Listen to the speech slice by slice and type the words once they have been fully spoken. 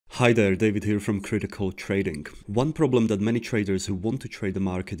Hi there, David here from Critical Trading. One problem that many traders who want to trade the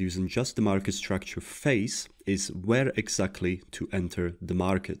market using just the market structure face is where exactly to enter the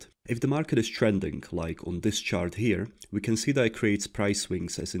market. If the market is trending, like on this chart here, we can see that it creates price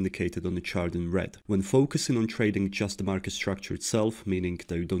swings as indicated on the chart in red. When focusing on trading just the market structure itself, meaning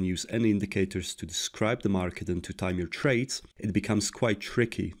that you don't use any indicators to describe the market and to time your trades, it becomes quite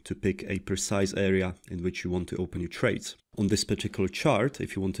tricky to pick a precise area in which you want to open your trades. On this particular chart,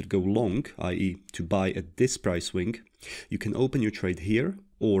 if you want to go long, i.e. to buy at this price swing, you can open your trade here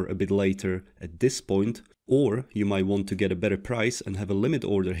or a bit later at this point, or you might want to get a better price and have a limit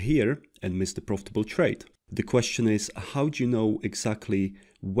order here and miss the profitable trade. The question is, how do you know exactly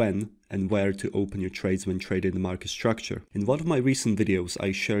when and where to open your trades when trading the market structure? In one of my recent videos,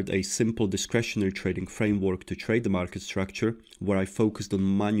 I shared a simple discretionary trading framework to trade the market structure where I focused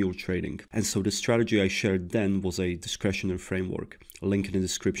on manual trading. And so the strategy I shared then was a discretionary framework. Link in the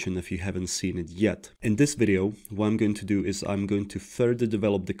description if you haven't seen it yet. In this video, what I'm going to do is I'm going to further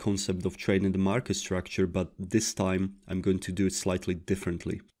develop the concept of trading the market structure, but this time I'm going to do it slightly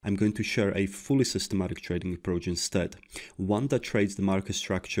differently. I'm going to share a fully systematic trading approach instead, one that trades the market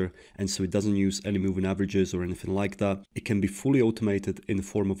structure, and so it doesn't use any moving averages or anything like that. It can be fully automated in the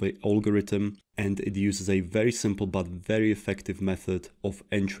form of an algorithm, and it uses a very simple but very effective method of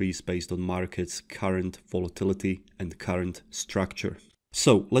entries based on market's current volatility and current structure.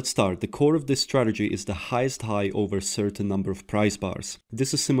 So let's start. The core of this strategy is the highest high over a certain number of price bars.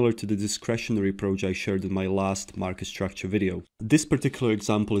 This is similar to the discretionary approach I shared in my last market structure video. This particular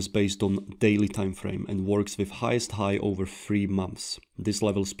example is based on daily time frame and works with highest high over 3 months. This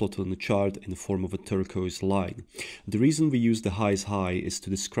level is plotted on the chart in the form of a turquoise line. The reason we use the highest high is to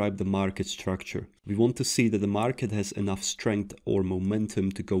describe the market structure. We want to see that the market has enough strength or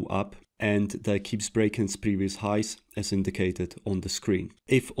momentum to go up, and that it keeps breaking its previous highs as indicated on the screen.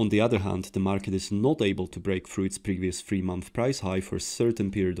 If, on the other hand, the market is not able to break through its previous 3-month price high for a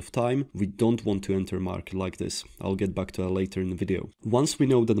certain period of time, we don't want to enter a market like this. I'll get back to that later in the video. Once we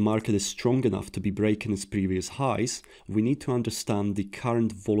know that the market is strong enough to be breaking its previous highs, we need to understand the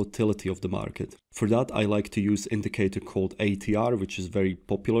current volatility of the market. For that, I like to use an indicator called ATR, which is very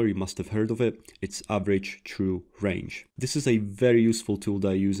popular, you must have heard of it. It's average true range. This is a very useful tool that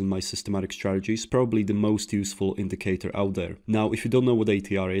I use in my systematic strategies, probably the most useful indicator out there. Now, if you don't know what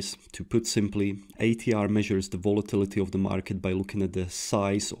ATR is, to put simply, ATR measures the volatility of the market by looking at the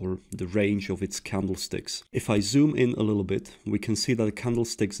size or the range of its candlesticks. If I zoom in a little bit, we can see that the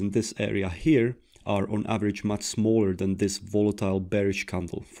candlesticks in this area here are on average much smaller than this volatile bearish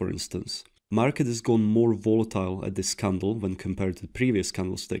candle, for instance. Market has gone more volatile at this candle when compared to the previous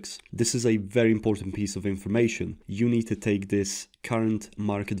candlesticks. This is a very important piece of information. You need to take this current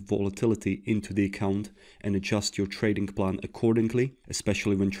market volatility into the account and adjust your trading plan accordingly,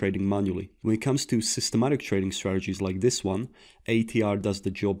 especially when trading manually. When it comes to systematic trading strategies like this one, ATR does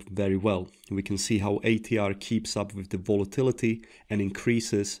the job very well. We can see how ATR keeps up with the volatility and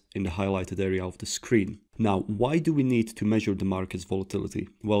increases in the highlighted area of the screen. Now, why do we need to measure the market's volatility?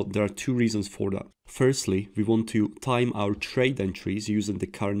 Well, there are 2 reasons for that. Firstly, we want to time our trade entries using the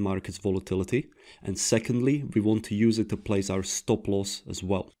current market's volatility. And secondly, we want to use it to place our stop loss as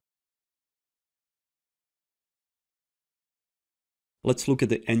well. Let's look at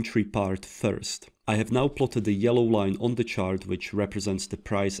the entry part first. I have now plotted the yellow line on the chart which represents the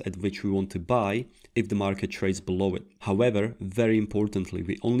price at which we want to buy if the market trades below it. However, very importantly,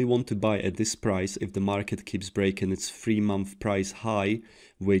 we only want to buy at this price if the market keeps breaking its 3-month price high,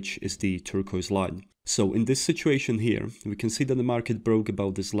 which is the turquoise line. So in this situation here, we can see that the market broke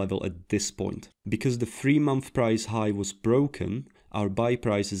about this level at this point. Because the 3-month price high was broken, our buy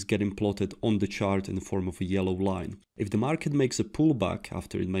price is getting plotted on the chart in the form of a yellow line. If the market makes a pullback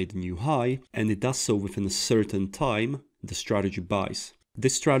after it made a new high, and it does so within a certain time, the strategy buys.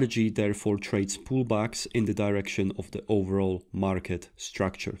 This strategy therefore trades pullbacks in the direction of the overall market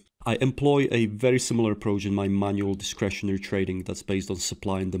structure. I employ a very similar approach in my manual discretionary trading that's based on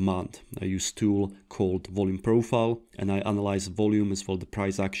supply and demand. I use a tool called volume profile, and I analyze volume as well the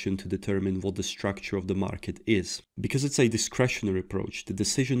price action to determine what the structure of the market is. Because it's a discretionary approach, the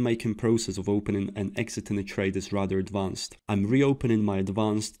decision-making process of opening and exiting a trade is rather advanced. I'm reopening my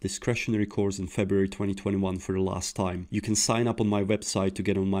advanced discretionary course in February 2021 for the last time. You can sign up on my website to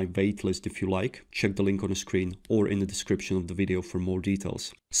get on my waitlist if you like. Check the link on the screen or in the description of the video for more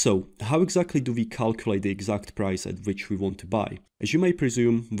details. So, how exactly do we calculate the exact price at which we want to buy? As you may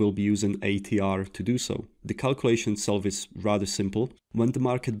presume, we'll be using ATR to do so. The calculation itself is rather simple. When the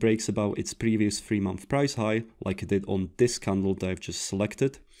market breaks above its previous 3-month price high, like it did on this candle that I've just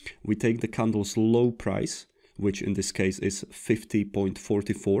selected, we take the candle's low price, which in this case is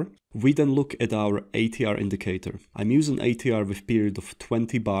 50.44. We then look at our ATR indicator. I'm using ATR with period of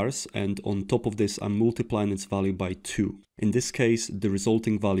 20 bars, and on top of this I'm multiplying its value by 2. In this case, the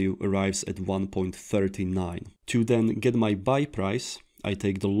resulting value arrives at 1.39. To then get my buy price, I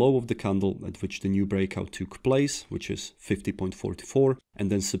take the low of the candle at which the new breakout took place, which is 50.44, and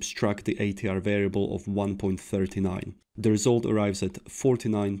then subtract the ATR variable of 1.39. The result arrives at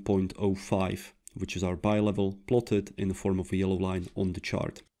 49.05, which is our buy level plotted in the form of a yellow line on the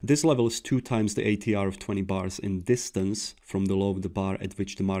chart. This level is 2 times the ATR of 20 bars in distance from the low of the bar at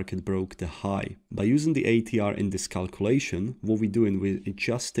which the market broke the high. By using the ATR in this calculation, what we're doing, we're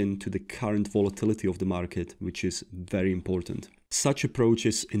adjusting to the current volatility of the market, which is very important. Such approach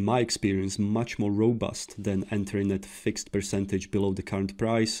is, in my experience, much more robust than entering at fixed percentage below the current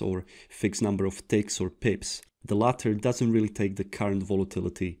price or fixed number of ticks or pips. The latter doesn't really take the current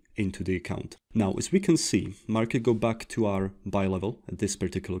volatility into the account. Now, as we can see, market go back to our buy level at this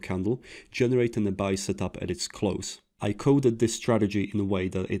particular candle, generating a buy setup at its close. I coded this strategy in a way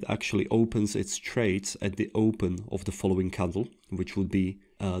that it actually opens its trades at the open of the following candle, which would be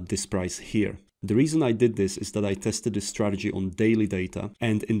this price here. The reason I did this is that I tested this strategy on daily data,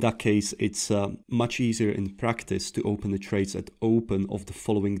 and in that case it's much easier in practice to open the trades at open of the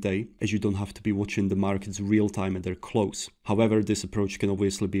following day, as you don't have to be watching the markets real time at their close. However, this approach can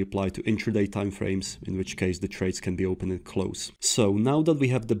obviously be applied to intraday timeframes, in which case the trades can be open at close. So now that we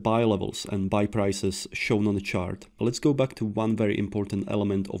have the buy levels and buy prices shown on the chart, let's go back to one very important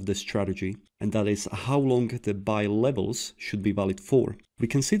element of this strategy, and that is how long the buy levels should be valid for. We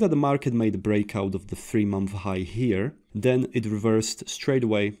can see that the market made a breakout of the 3-month high here, then it reversed straight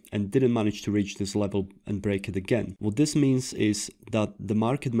away and didn't manage to reach this level and break it again. What this means is that the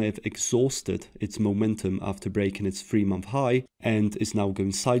market may have exhausted its momentum after breaking its 3-month high and is now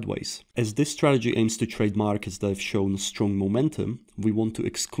going sideways. As this strategy aims to trade markets that have shown strong momentum, we want to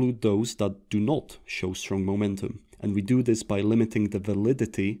exclude those that do not show strong momentum. And we do this by limiting the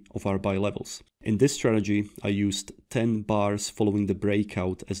validity of our buy levels. In this strategy, I used 10 bars following the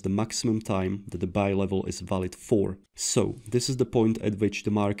breakout as the maximum time that the buy level is valid for. So this is the point at which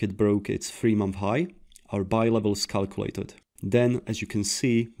the market broke its 3-month high. Our buy level is calculated. Then, as you can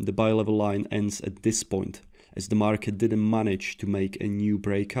see, the buy level line ends at this point. As the market didn't manage to make a new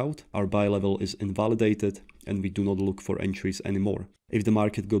breakout, our buy level is invalidated and we do not look for entries anymore. If the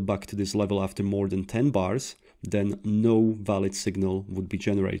market got back to this level after more than 10 bars, then no valid signal would be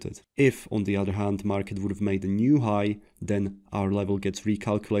generated. If, on the other hand, the market would have made a new high, then our level gets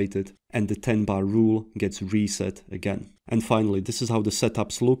recalculated and the 10-bar rule gets reset again. And finally, this is how the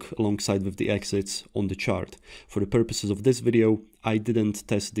setups look alongside with the exits on the chart. For the purposes of this video, I didn't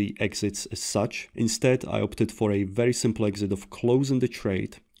test the exits as such. Instead, I opted for a very simple exit of closing the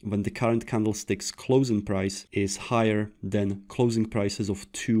trade when the current candlestick's closing price is higher than closing prices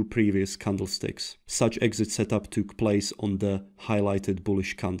of 2 previous candlesticks. Such exit setup took place on the highlighted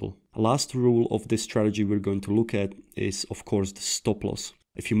bullish candle. Last rule of this strategy we're going to look at is, of course, the stop loss.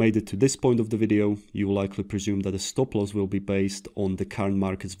 If you made it to this point of the video, you will likely presume that the stop loss will be based on the current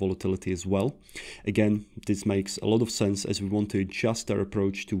market's volatility as well. Again, this makes a lot of sense as we want to adjust our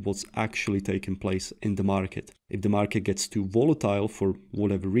approach to what's actually taking place in the market. If the market gets too volatile for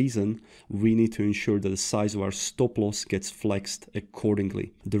whatever reason, we need to ensure that the size of our stop loss gets flexed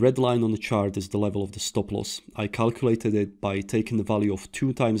accordingly. The red line on the chart is the level of the stop loss. I calculated it by taking the value of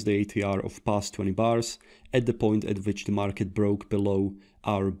 2 times the ATR of past 20 bars at the point at which the market broke below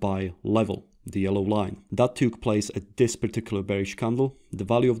our buy level, the yellow line. That took place at this particular bearish candle. The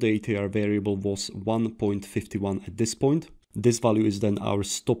value of the ATR variable was 1.51 at this point. This value is then our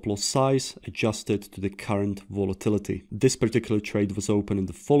stop loss size adjusted to the current volatility. This particular trade was open in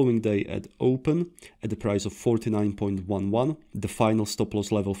the following day at open at the price of 49.11. The final stop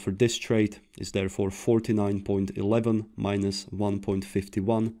loss level for this trade is therefore 49.11 minus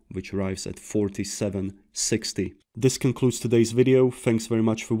 1.51, which arrives at 47.60. This concludes today's video. Thanks very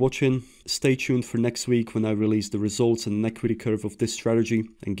much for watching. Stay tuned for next week when I release the results and an equity curve of this strategy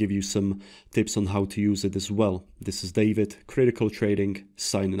and give you some tips on how to use it as well. This is David, Critical Trading,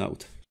 signing out.